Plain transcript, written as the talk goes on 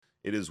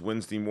It is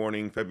Wednesday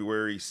morning,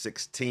 February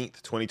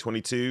 16th,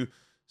 2022.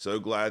 So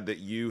glad that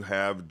you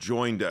have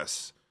joined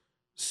us.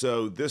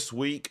 So this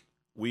week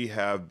we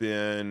have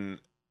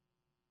been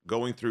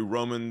going through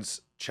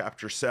Romans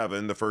chapter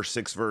 7, the first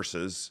 6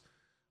 verses,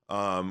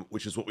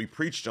 which is what we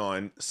preached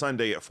on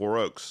Sunday at Four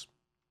Oaks.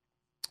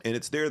 And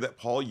it's there that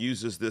Paul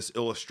uses this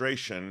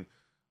illustration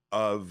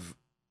of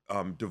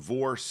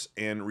divorce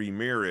and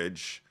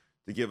remarriage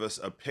to give us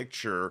a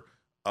picture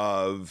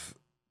of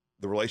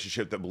the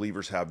relationship that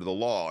believers have to the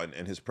law.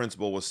 And his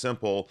principle was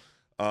simple.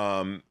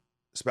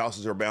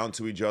 Spouses are bound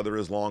to each other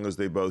as long as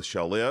they both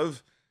shall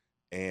live.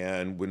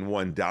 And when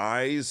one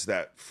dies,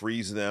 that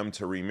frees them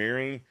to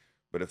remarry.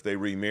 But if they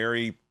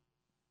remarry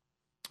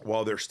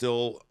while they're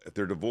still, if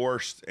they're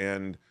divorced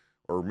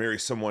or marry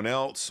someone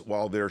else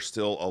while they're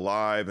still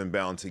alive and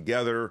bound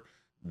together,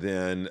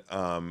 then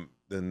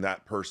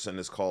that person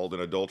is called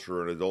an adulterer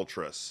or an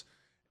adulteress.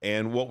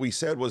 And what we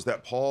said was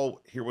that Paul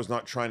here was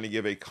not trying to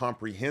give a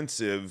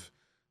comprehensive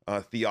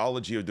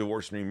theology of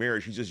divorce and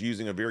remarriage. He's just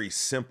using a very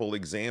simple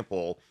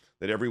example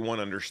that everyone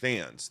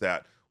understands,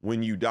 that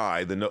when you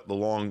die, the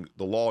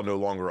law no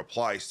longer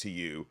applies to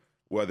you,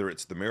 whether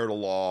it's the marital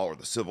law or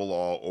the civil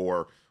law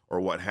or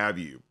what have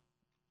you.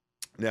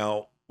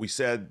 Now, we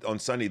said on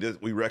Sunday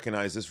that we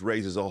recognize this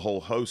raises a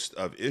whole host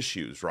of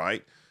issues,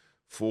 right?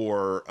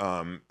 For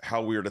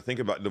how we are to think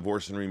about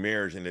divorce and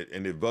remarriage, and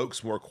it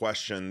evokes more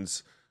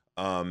questions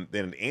than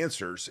it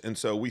answers. And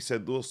so we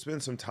said we'll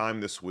spend some time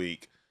this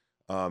week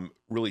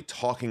really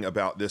talking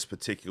about this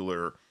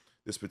particular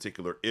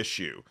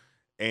issue.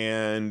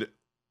 And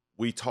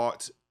we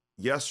talked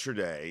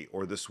yesterday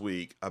or this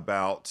week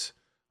about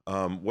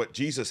what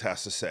Jesus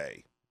has to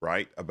say,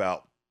 right,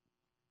 about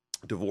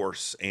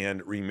divorce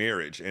and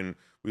remarriage. And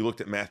we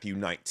looked at Matthew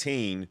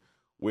 19,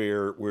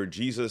 where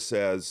Jesus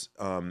says,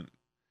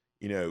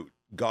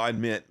 God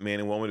meant man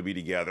and woman to be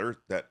together,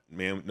 that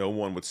no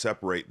one would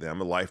separate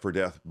them, a life or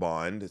death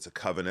bond. It's a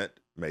covenant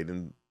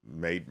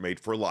made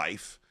for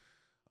life.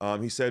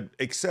 He said,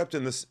 except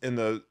in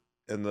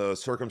the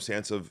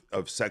circumstance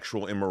of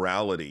sexual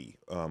immorality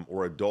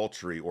or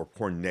adultery or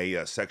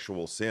porneia,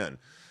 sexual sin.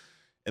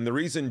 And the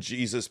reason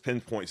Jesus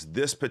pinpoints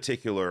this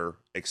particular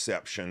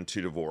exception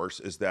to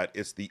divorce is that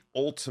it's the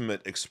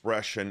ultimate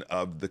expression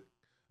of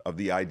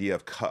the idea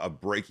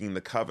of breaking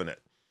the covenant.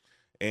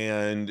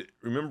 And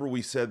remember,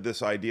 we said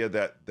this idea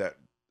that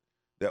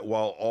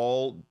while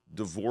all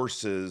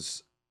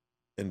divorces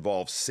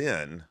involve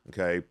sin,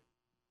 okay,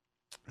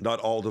 not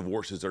all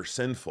divorces are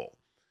sinful,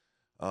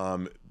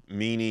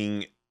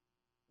 meaning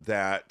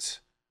that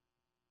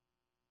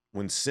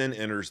when sin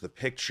enters the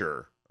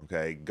picture,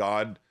 okay,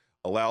 God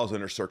allows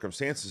under certain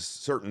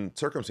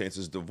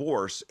circumstances,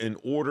 divorce in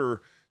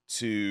order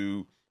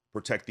to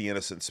protect the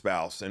innocent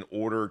spouse, in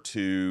order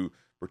to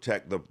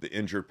protect the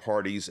injured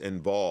parties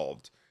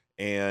involved.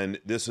 And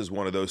this is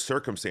one of those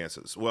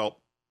circumstances. Well,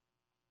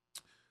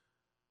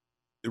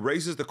 it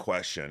raises the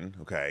question,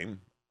 okay,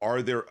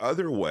 are there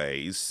other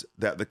ways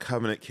that the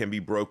covenant can be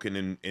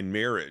broken in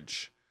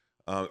marriage?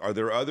 Are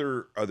there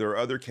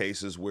other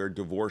cases where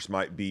divorce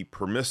might be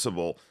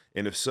permissible?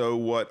 And if so,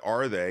 what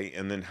are they?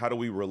 And then how do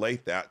we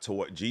relate that to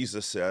what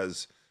Jesus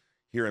says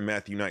here in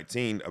Matthew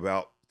 19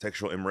 about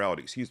sexual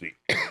immorality? Excuse me.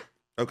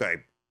 Okay.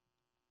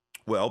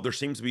 Well, there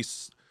seems to be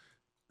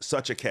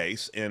such a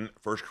case in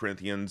 1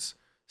 Corinthians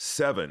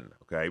 7,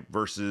 okay,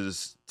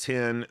 verses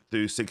 10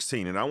 through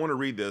 16. And I want to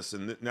read this.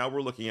 And now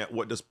we're looking at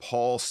what does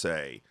Paul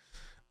say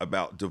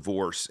about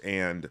divorce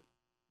and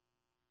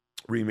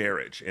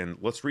remarriage. And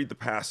let's read the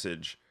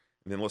passage,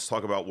 and then let's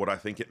talk about what I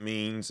think it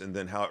means and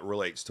then how it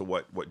relates to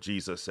what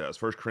Jesus says.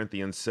 1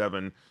 Corinthians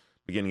 7,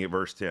 beginning at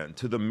verse 10.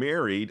 To the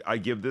married, I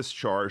give this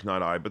charge,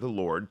 not I, but the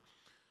Lord.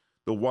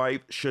 The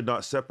wife should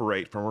not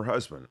separate from her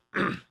husband.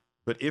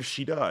 But if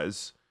she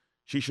does,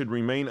 she should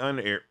remain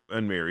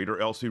unmarried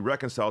or else be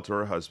reconciled to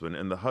her husband,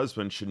 and the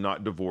husband should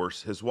not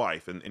divorce his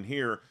wife. And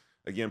here,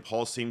 again,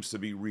 Paul seems to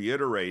be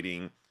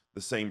reiterating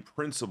the same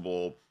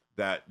principle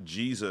that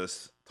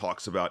Jesus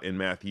talks about in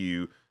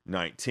Matthew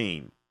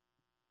 19.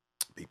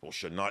 People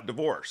should not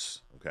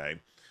divorce, okay?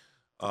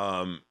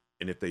 And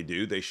if they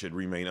do, they should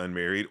remain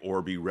unmarried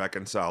or be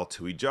reconciled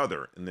to each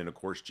other. And then, of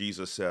course,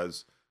 Jesus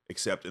says,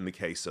 except in the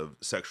case of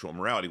sexual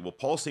immorality. Well,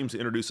 Paul seems to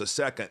introduce a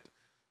second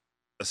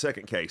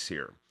case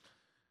here.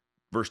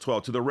 Verse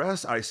 12, to the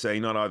rest I say,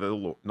 not I,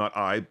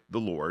 the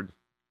Lord,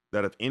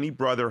 that if any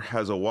brother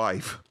has a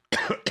wife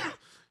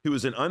who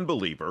is an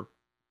unbeliever,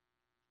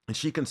 and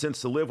she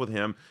consents to live with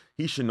him,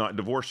 he should not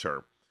divorce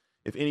her.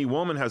 If any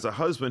woman has a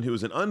husband who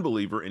is an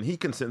unbeliever, and he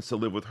consents to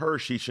live with her,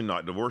 she should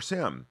not divorce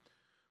him.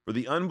 For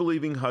the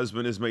unbelieving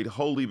husband is made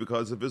holy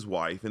because of his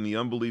wife, and the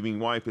unbelieving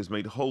wife is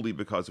made holy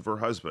because of her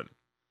husband.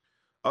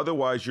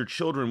 Otherwise your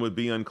children would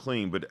be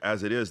unclean, but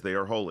as it is, they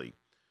are holy.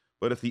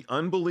 But if the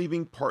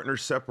unbelieving partner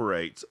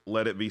separates,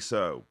 let it be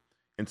so.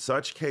 In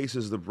such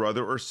cases, the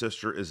brother or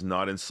sister is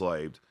not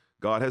enslaved.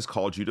 God has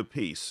called you to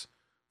peace.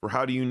 For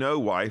how do you know,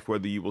 wife,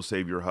 whether you will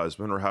save your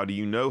husband, or how do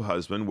you know,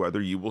 husband,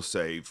 whether you will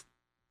save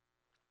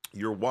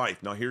your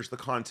wife? Now, here's the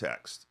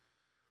context.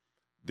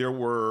 There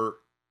were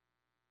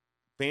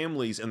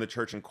families in the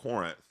church in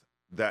Corinth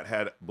that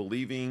had a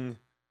believing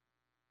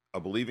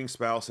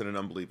spouse and an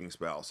unbelieving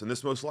spouse. And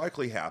this most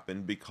likely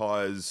happened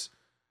because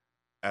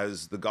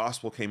as the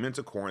gospel came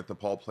into Corinth and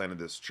Paul planted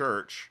this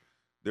church,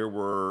 there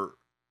were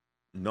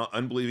not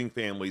unbelieving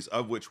families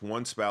of which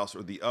one spouse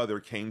or the other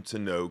came to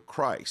know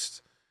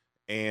Christ.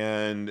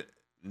 And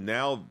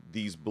now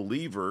these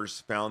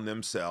believers found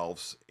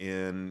themselves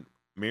in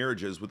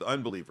marriages with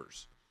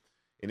unbelievers.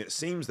 And it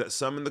seems that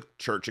some in the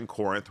church in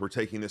Corinth were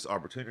taking this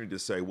opportunity to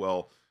say,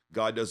 well,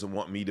 God doesn't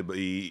want me to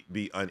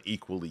be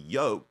unequally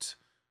yoked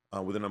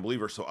with an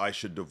unbeliever, so I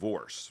should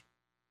divorce.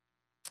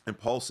 And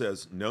Paul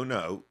says,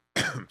 no,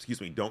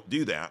 excuse me, don't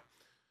do that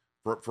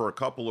for a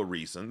couple of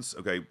reasons.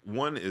 Okay,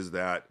 one is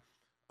that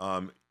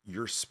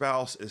your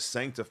spouse is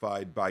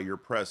sanctified by your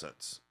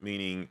presence,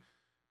 meaning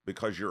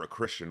because you're a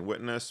Christian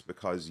witness,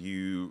 because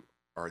you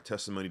are a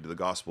testimony to the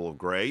gospel of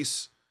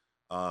grace.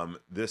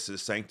 This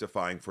is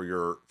sanctifying for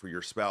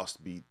your spouse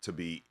to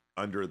be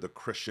under the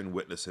Christian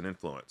witness and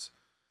influence.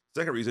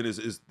 Second reason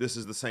is this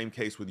is the same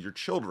case with your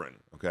children.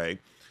 Okay,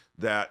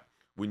 that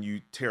when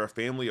you tear a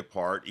family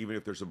apart, even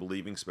if there's a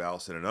believing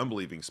spouse and an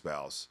unbelieving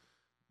spouse,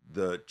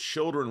 the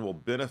children will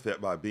benefit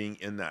by being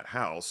in that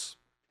house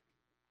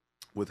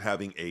with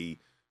having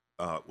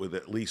with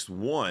at least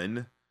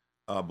one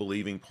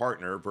believing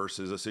partner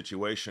versus a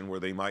situation where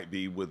they might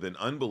be with an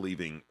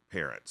unbelieving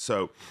parent.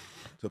 So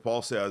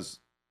Paul says,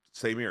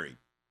 stay married.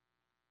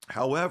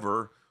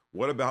 However,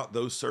 what about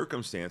those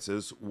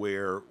circumstances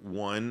where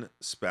one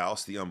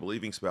spouse, the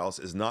unbelieving spouse,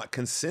 is not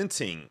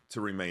consenting to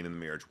remain in the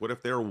marriage? What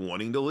if they're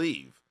wanting to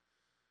leave?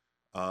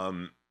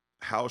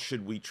 How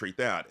should we treat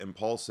that? And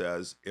Paul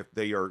says, if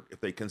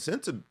they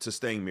consent to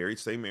staying married,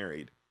 stay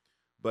married.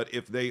 But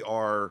if they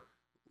are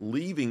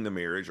leaving the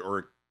marriage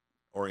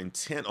or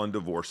intent on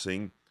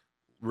divorcing,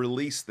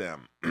 release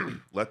them,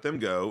 let them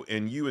go.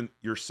 And you and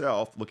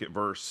yourself, look at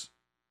verse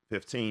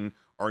 15,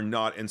 are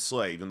not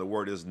enslaved. And the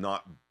word is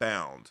not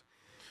bound.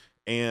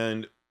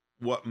 And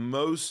what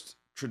most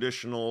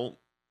traditional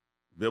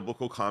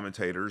biblical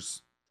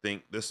commentators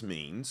think this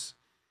means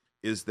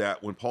is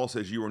that when Paul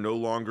says you are no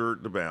longer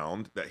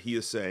bound, that he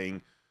is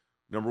saying,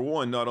 number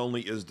one, not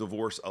only is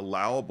divorce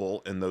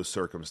allowable in those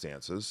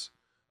circumstances,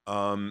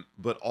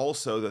 but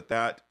also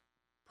that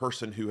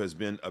person who has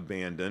been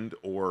abandoned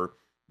or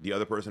the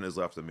other person has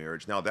left the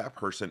marriage, now that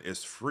person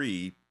is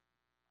free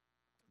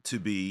to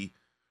be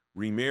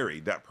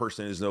remarried. That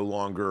person is no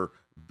longer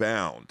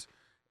bound.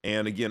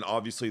 And again,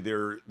 obviously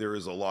there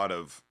is a lot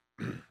of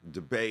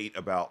debate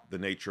about the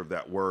nature of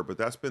that word, but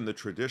that's been the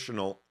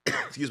traditional,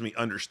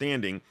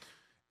 understanding.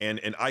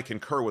 And I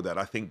concur with that.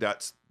 I think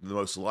that's the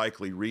most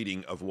likely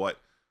reading of what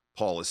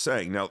Paul is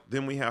saying. Now,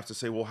 then we have to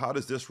say, well, how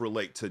does this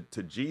relate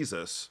to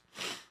Jesus?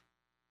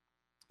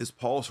 Is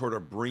Paul sort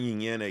of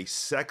bringing in a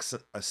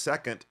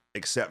second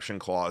exception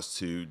clause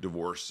to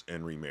divorce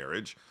and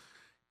remarriage?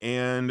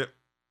 And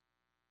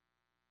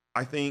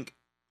I think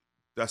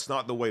that's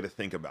not the way to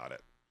think about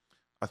it.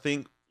 I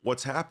think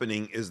what's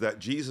happening is that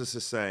Jesus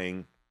is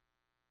saying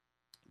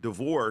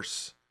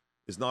divorce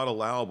is not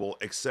allowable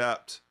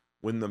except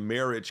when the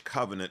marriage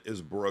covenant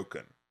is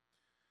broken.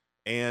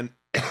 And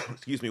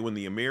when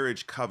the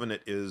marriage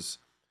covenant is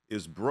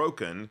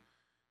broken,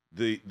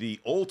 the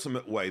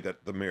ultimate way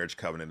that the marriage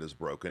covenant is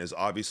broken is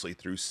obviously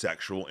through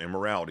sexual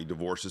immorality.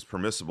 Divorce is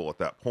permissible at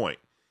that point.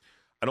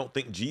 I don't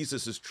think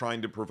Jesus is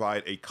trying to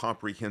provide a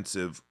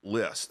comprehensive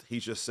list.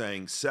 He's just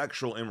saying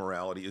sexual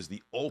immorality is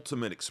the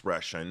ultimate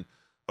expression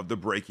of the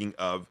breaking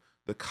of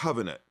the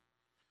covenant.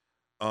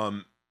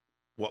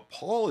 What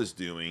Paul is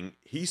doing,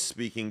 he's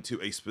speaking to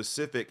a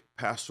specific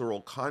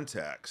pastoral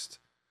context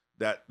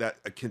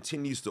that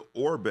continues to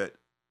orbit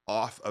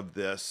off of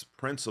this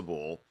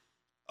principle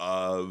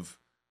of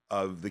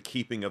the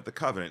keeping of the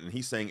covenant. And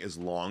he's saying, as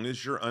long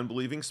as your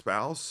unbelieving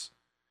spouse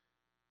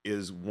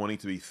is wanting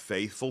to be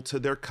faithful to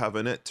their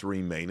covenant, to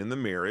remain in the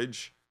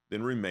marriage,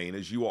 then remain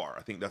as you are.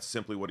 I think that's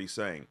simply what he's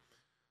saying.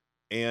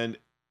 And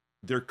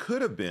there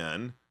could have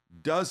been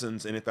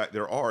dozens, and in fact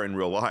there are in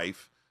real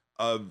life,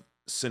 of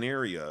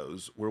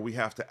scenarios where we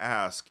have to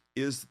ask,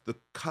 is the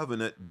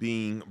covenant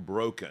being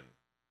broken?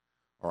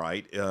 All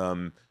right.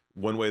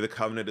 One way the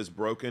covenant is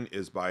broken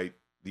is by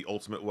the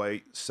ultimate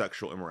way,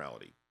 sexual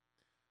immorality.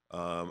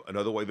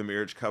 Another way the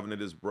marriage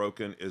covenant is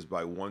broken is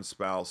by one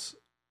spouse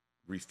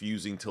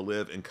refusing to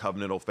live in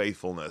covenantal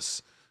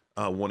faithfulness,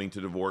 wanting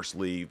to divorce,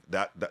 leave.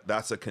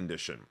 That's a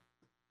condition.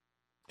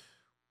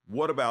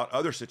 What about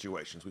other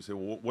situations? We say,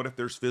 well, what if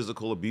there's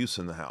physical abuse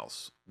in the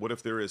house? What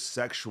if there is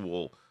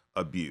sexual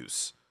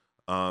abuse?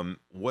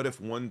 What if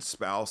one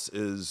spouse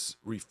is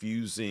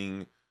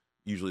refusing,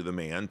 usually the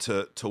man,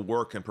 to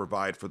work and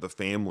provide for the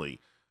family?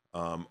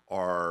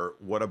 Or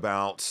what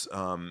about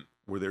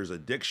where there's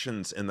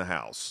addictions in the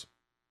house,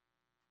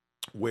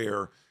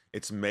 where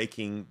it's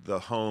making the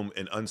home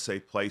an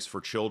unsafe place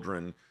for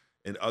children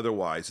and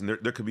otherwise? And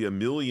there could be a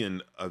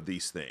million of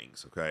these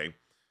things, okay?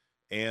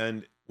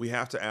 And we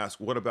have to ask,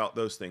 what about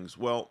those things?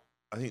 Well,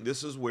 I think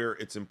this is where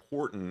it's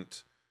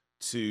important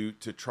to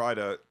try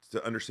to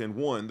understand.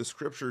 One, the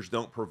scriptures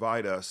don't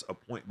provide us a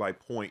point by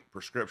point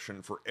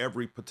prescription for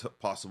every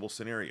possible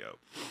scenario.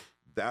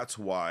 That's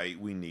why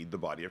we need the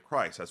body of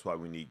Christ. That's why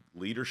we need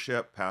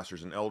leadership,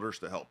 pastors and elders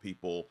to help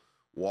people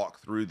walk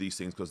through these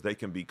things, because they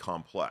can be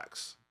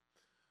complex.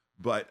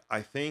 But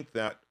I think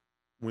that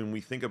when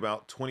we think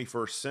about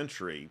 21st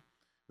century,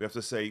 we have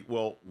to say,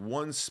 well,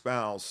 one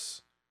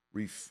spouse,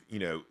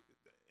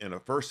 in a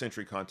first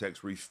century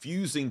context,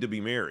 refusing to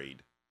be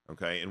married,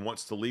 okay, and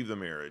wants to leave the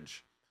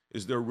marriage,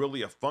 is there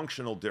really a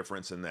functional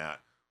difference in that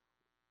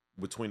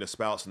between a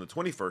spouse in the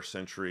 21st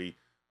century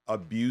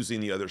abusing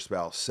the other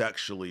spouse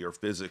sexually or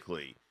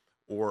physically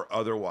or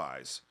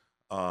otherwise,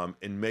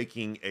 and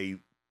making a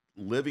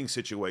living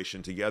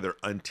situation together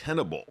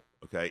untenable?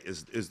 Okay,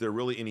 is there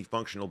really any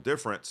functional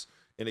difference?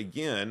 And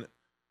again,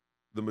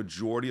 the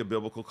majority of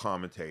biblical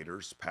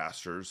commentators,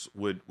 pastors,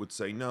 would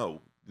say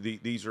no.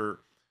 These are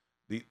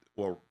the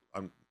well,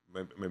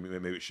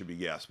 maybe it should be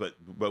yes, but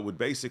would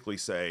basically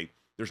say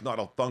there's not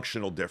a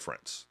functional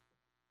difference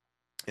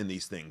in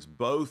these things.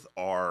 Both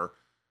are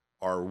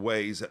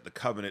ways that the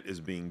covenant is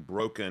being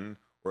broken,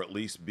 or at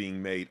least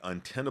being made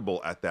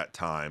untenable at that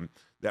time,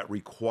 that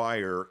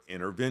require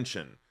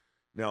intervention.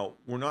 Now,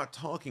 we're not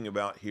talking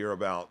about here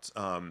about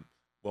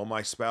well,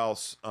 my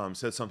spouse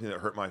said something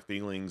that hurt my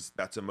feelings.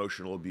 That's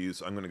emotional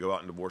abuse. I'm going to go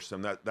out and divorce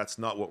them. That's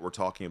not what we're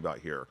talking about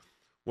here.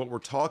 What we're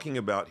talking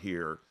about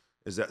here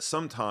is that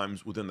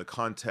sometimes within the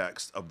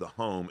context of the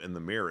home and the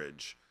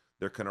marriage,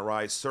 there can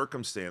arise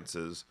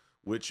circumstances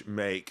which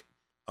make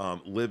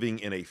living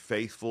in a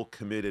faithful,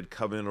 committed,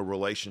 covenantal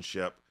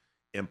relationship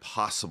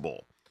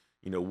impossible.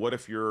 What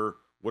if your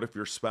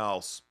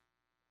spouse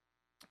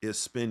is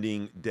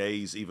spending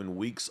days, even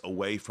weeks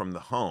away from the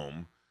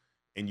home,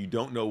 and you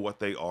don't know what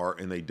they are,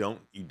 and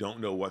you don't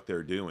know what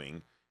they're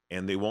doing,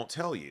 and they won't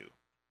tell you?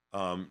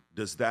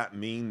 Does that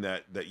mean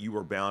that you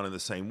are bound in the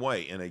same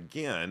way? And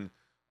again,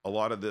 a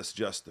lot of this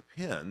just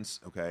depends,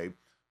 okay?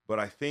 But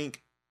I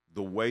think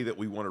the way that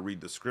we want to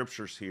read the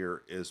scriptures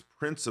here is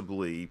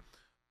principally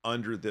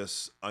under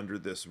this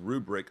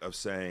rubric of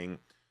saying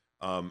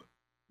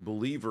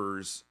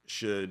believers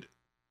should,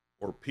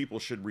 or people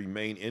should,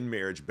 remain in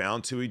marriage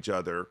bound to each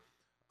other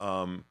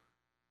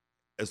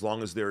as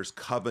long as there's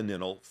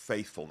covenantal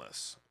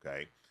faithfulness,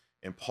 okay?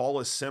 And Paul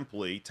is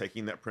simply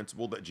taking that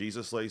principle that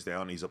Jesus lays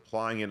down, he's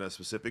applying it in a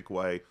specific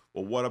way.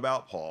 Well, what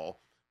about, Paul,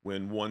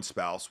 when one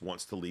spouse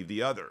wants to leave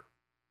the other?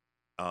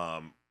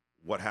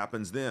 What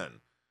happens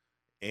then?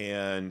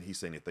 And he's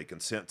saying if they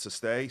consent to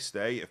stay.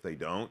 If they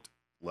don't,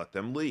 let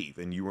them leave,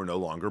 and you are no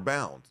longer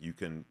bound.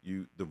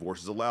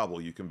 Divorce is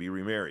allowable. You can be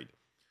remarried.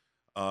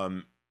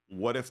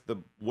 What if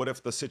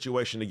the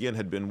situation again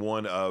had been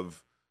one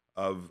of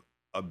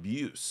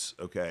abuse,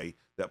 okay,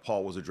 that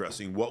Paul was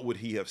addressing? What would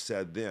he have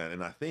said then?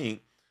 And I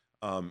think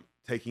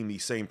taking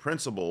these same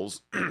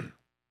principles,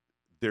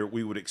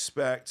 we would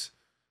expect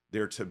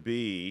there to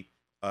be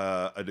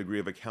a degree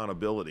of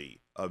accountability,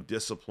 of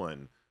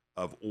discipline,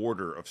 of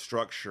order, of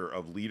structure,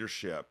 of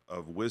leadership,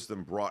 of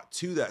wisdom brought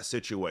to that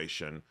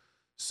situation,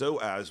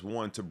 so as,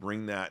 one, to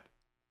bring that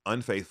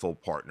unfaithful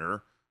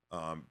partner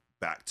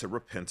back to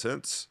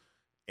repentance,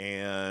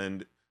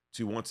 and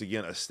to once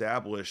again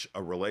establish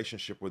a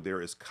relationship where there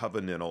is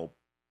covenantal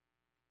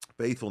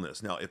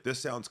faithfulness. Now, if this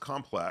sounds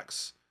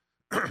complex,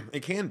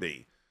 it can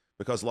be,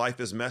 because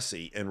life is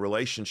messy and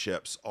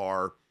relationships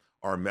are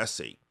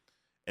messy.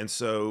 And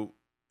so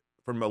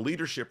from a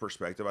leadership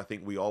perspective, I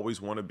think we always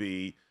want to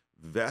be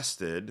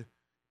vested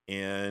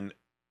in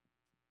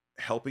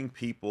helping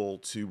people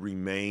to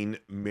remain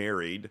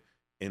married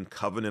in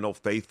covenantal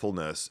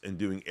faithfulness, and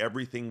doing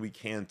everything we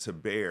can to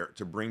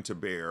bring to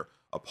bear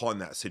upon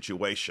that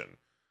situation.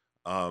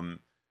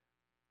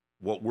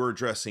 What we're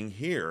addressing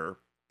here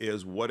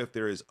is, what if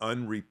there is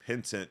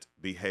unrepentant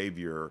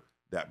behavior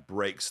that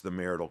breaks the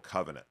marital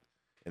covenant?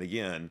 And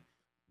again,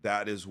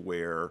 that is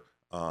where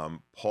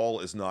Paul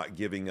is not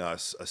giving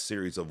us a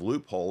series of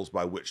loopholes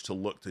by which to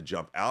look to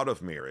jump out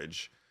of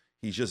marriage.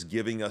 He's just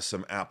giving us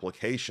some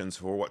applications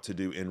for what to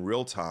do in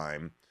real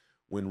time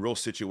when real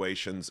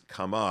situations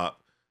come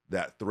up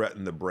that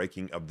threaten the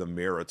breaking of the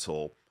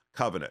marital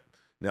covenant.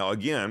 Now,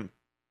 again,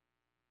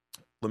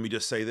 let me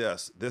just say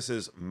this. This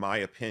is my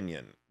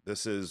opinion.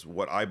 This is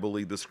what I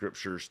believe the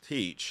scriptures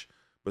teach,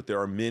 but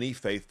there are many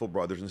faithful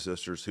brothers and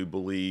sisters who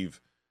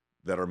believe,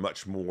 that are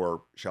much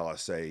more, shall I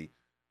say,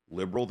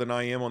 liberal than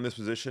I am on this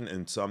position,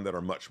 and some that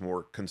are much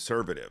more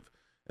conservative.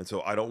 And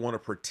so I don't want to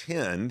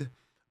pretend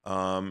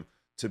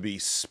to be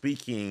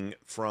speaking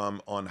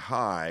from on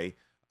high,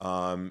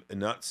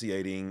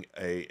 enunciating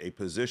a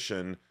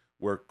position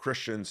where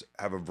Christians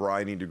have a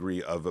varying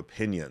degree of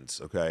opinions,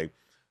 okay?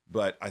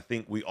 But I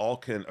think we all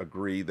can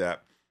agree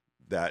that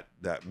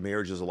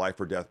marriage is a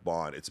life or death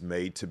bond. It's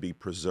made to be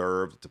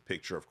preserved. It's a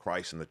picture of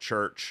Christ and the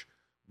church.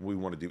 We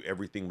want to do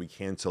everything we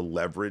can to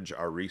leverage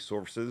our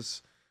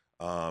resources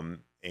and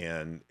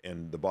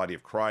the body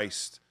of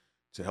Christ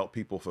to help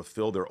people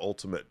fulfill their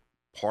ultimate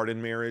part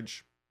in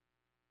marriage.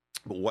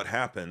 But what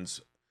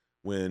happens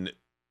when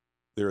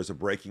there is a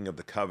breaking of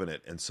the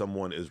covenant and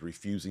someone is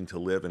refusing to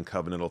live in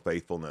covenantal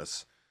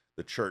faithfulness,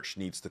 the church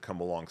needs to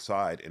come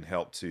alongside and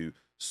help to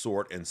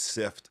sort and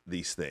sift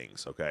these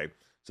things. Okay.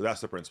 So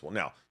that's the principle.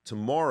 Now,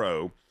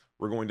 tomorrow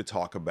we're going to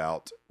talk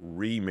about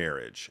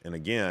remarriage. And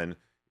again,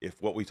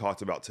 if what we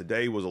talked about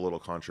today was a little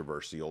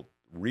controversial,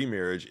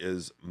 remarriage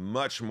is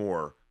much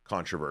more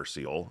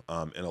controversial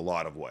in a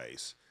lot of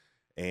ways.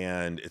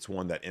 And it's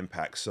one that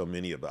impacts so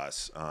many of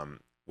us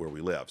where we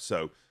live.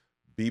 So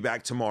be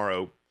back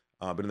tomorrow.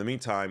 But in the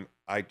meantime,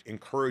 I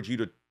encourage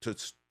you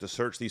to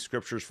search these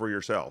scriptures for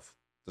yourself,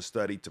 to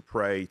study, to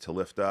pray, to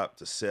lift up,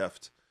 to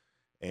sift,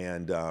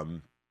 and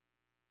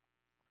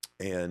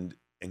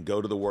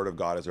go to the Word of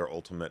God as our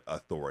ultimate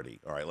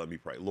authority. All right, let me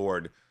pray.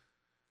 Lord,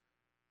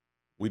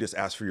 we just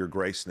ask for your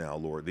grace now,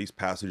 Lord. These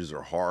passages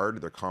are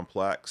hard, they're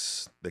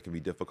complex, they can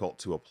be difficult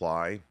to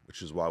apply,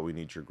 which is why we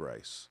need your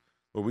grace.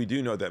 But we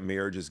do know that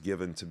marriage is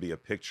given to be a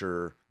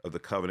picture of the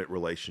covenant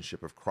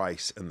relationship of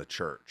Christ and the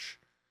church.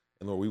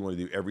 And Lord, we want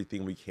to do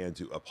everything we can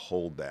to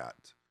uphold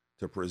that,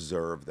 to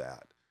preserve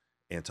that,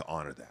 and to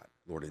honor that.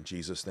 Lord, in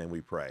Jesus' name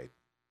we pray.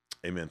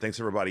 Amen. Thanks,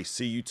 everybody.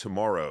 See you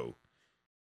tomorrow